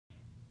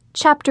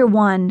Chapter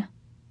 1.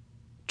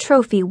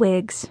 Trophy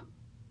Wigs.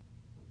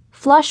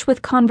 Flush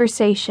with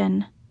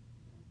conversation.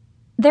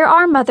 There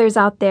are mothers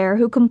out there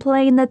who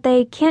complain that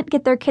they can't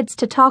get their kids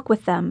to talk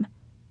with them,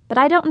 but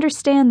I don't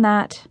understand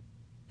that.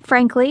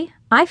 Frankly,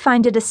 I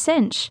find it a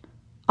cinch.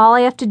 All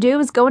I have to do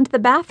is go into the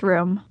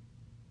bathroom.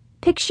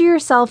 Picture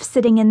yourself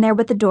sitting in there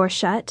with the door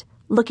shut,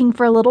 looking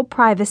for a little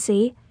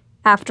privacy.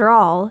 After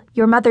all,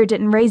 your mother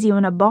didn't raise you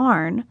in a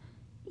barn.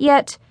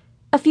 Yet,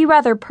 a few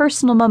rather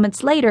personal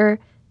moments later,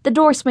 the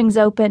door swings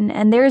open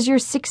and there's your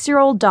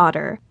 6-year-old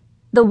daughter,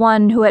 the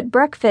one who at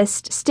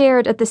breakfast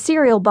stared at the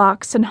cereal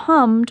box and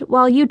hummed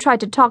while you tried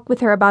to talk with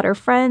her about her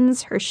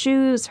friends, her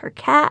shoes, her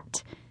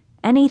cat,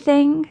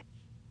 anything.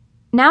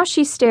 Now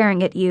she's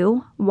staring at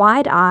you,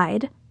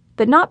 wide-eyed,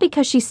 but not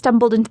because she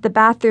stumbled into the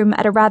bathroom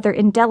at a rather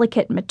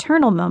indelicate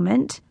maternal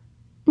moment.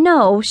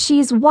 No,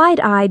 she's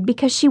wide-eyed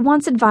because she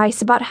wants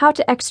advice about how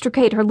to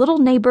extricate her little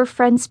neighbor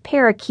friend's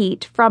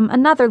parakeet from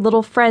another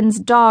little friend's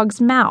dog's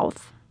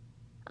mouth.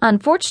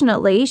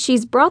 Unfortunately,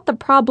 she's brought the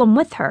problem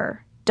with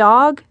her.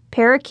 Dog,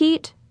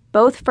 parakeet,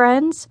 both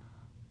friends,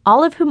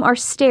 all of whom are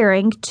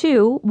staring,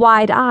 too,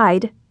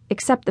 wide-eyed,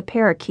 except the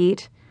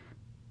parakeet.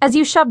 As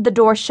you shove the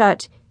door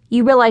shut,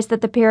 you realize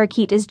that the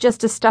parakeet is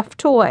just a stuffed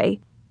toy.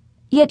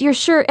 Yet you're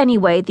sure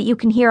anyway that you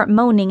can hear it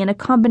moaning in a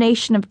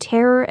combination of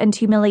terror and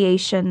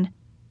humiliation.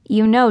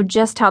 You know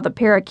just how the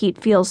parakeet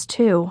feels,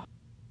 too.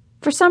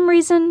 For some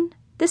reason,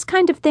 this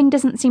kind of thing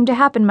doesn't seem to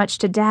happen much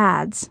to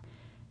dads.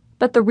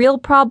 But the real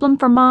problem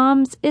for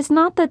moms is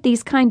not that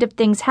these kind of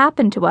things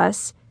happen to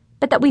us,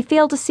 but that we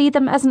fail to see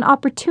them as an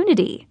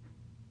opportunity.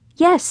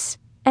 Yes,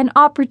 an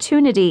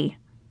opportunity.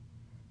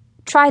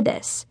 Try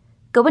this.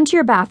 Go into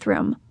your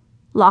bathroom,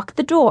 lock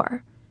the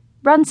door,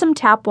 run some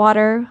tap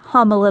water,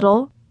 hum a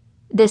little.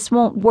 This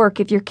won't work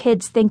if your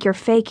kids think you're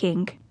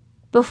faking.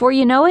 Before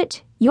you know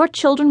it, your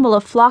children will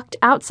have flocked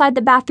outside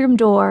the bathroom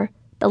door,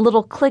 the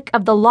little click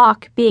of the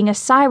lock being a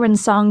siren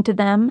song to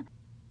them.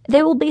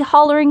 They will be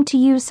hollering to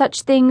you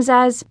such things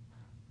as,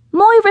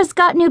 "Moira's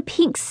got new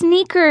pink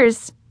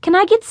sneakers. Can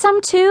I get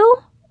some too?"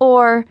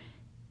 Or,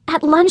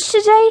 "At lunch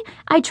today,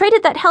 I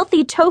traded that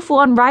healthy tofu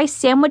on rice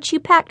sandwich you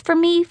packed for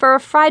me for a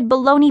fried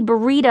bologna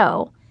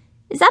burrito.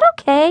 Is that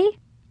okay?"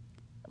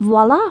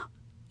 Voila!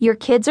 Your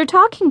kids are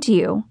talking to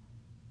you.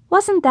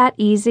 Wasn't that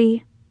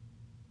easy?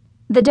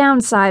 The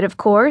downside, of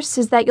course,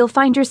 is that you'll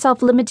find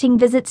yourself limiting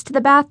visits to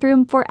the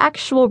bathroom for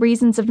actual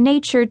reasons of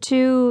nature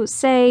to,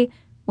 say,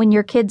 when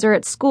your kids are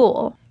at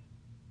school.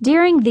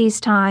 During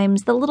these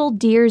times, the little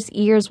dear's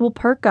ears will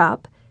perk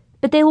up,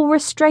 but they will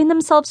restrain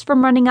themselves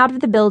from running out of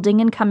the building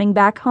and coming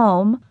back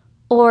home,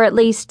 or at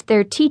least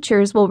their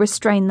teachers will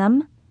restrain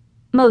them.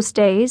 Most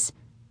days.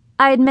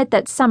 I admit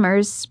that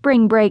summers,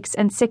 spring breaks,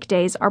 and sick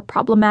days are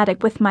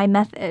problematic with my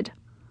method.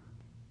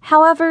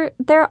 However,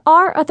 there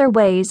are other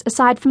ways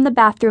aside from the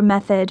bathroom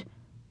method.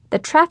 The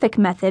traffic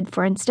method,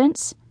 for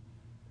instance.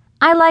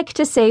 I like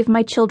to save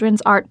my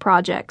children's art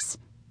projects.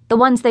 The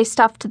ones they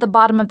stuff to the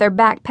bottom of their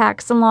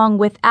backpacks along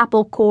with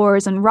apple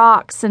cores and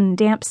rocks and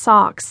damp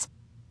socks.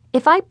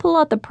 If I pull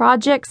out the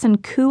projects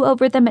and coo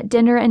over them at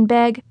dinner and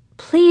beg,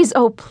 "Please,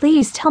 oh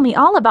please, tell me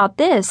all about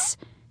this,"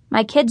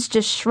 my kids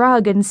just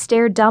shrug and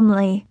stare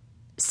dumbly.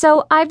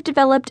 So I've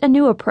developed a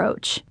new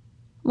approach.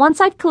 Once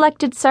I've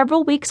collected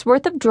several weeks'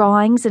 worth of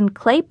drawings and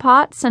clay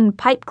pots and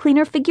pipe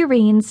cleaner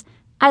figurines,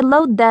 I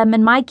load them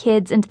and my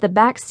kids into the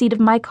back seat of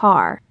my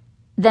car.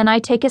 Then I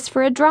take us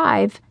for a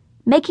drive,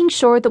 making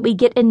sure that we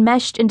get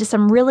enmeshed into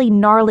some really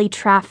gnarly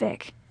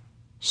traffic.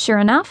 Sure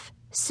enough,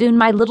 soon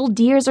my little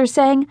dears are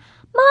saying,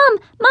 "Mom,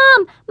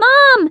 Mom,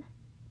 Mom,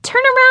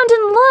 turn around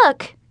and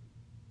look."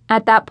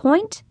 At that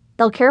point,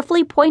 they'll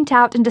carefully point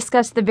out and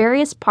discuss the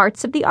various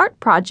parts of the art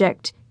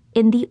project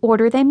in the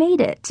order they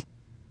made it.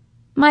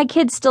 My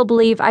kids still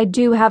believe I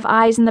do have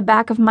eyes in the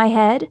back of my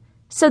head,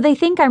 so they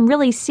think I'm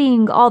really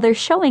seeing all they're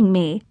showing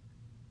me.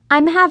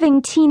 I'm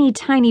having teeny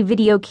tiny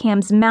video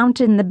cams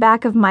mounted in the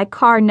back of my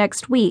car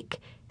next week,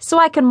 so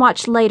I can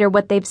watch later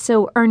what they've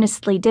so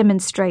earnestly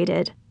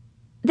demonstrated.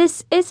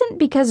 This isn't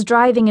because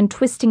driving and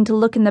twisting to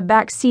look in the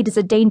back seat is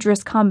a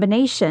dangerous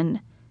combination.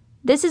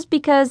 This is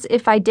because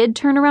if I did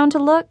turn around to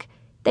look,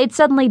 they'd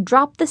suddenly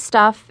drop the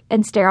stuff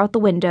and stare out the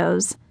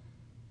windows.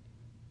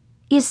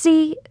 You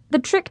see, the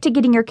trick to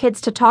getting your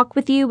kids to talk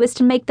with you is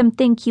to make them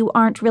think you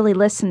aren't really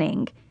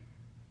listening.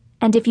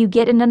 And if you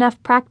get in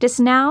enough practice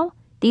now,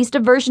 these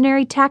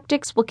diversionary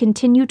tactics will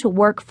continue to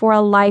work for a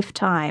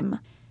lifetime.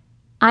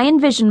 I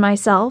envision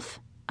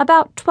myself,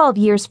 about 12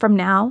 years from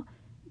now,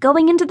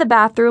 going into the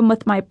bathroom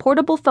with my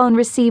portable phone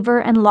receiver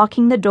and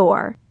locking the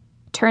door,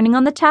 turning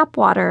on the tap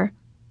water,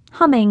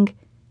 humming.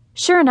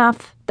 Sure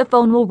enough, the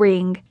phone will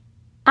ring.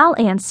 I'll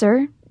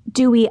answer,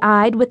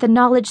 dewy-eyed with the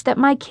knowledge that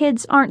my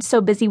kids aren't so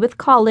busy with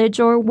college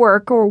or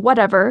work or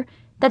whatever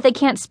that they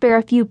can't spare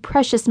a few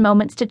precious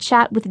moments to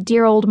chat with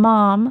dear old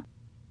Mom.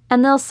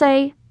 And they'll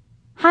say,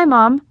 "Hi,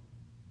 Mom.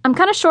 I'm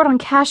kind of short on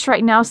cash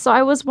right now, so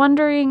I was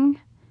wondering..."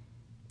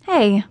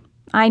 Hey,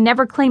 I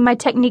never claimed my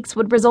techniques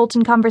would result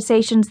in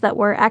conversations that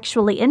were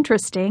actually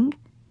interesting.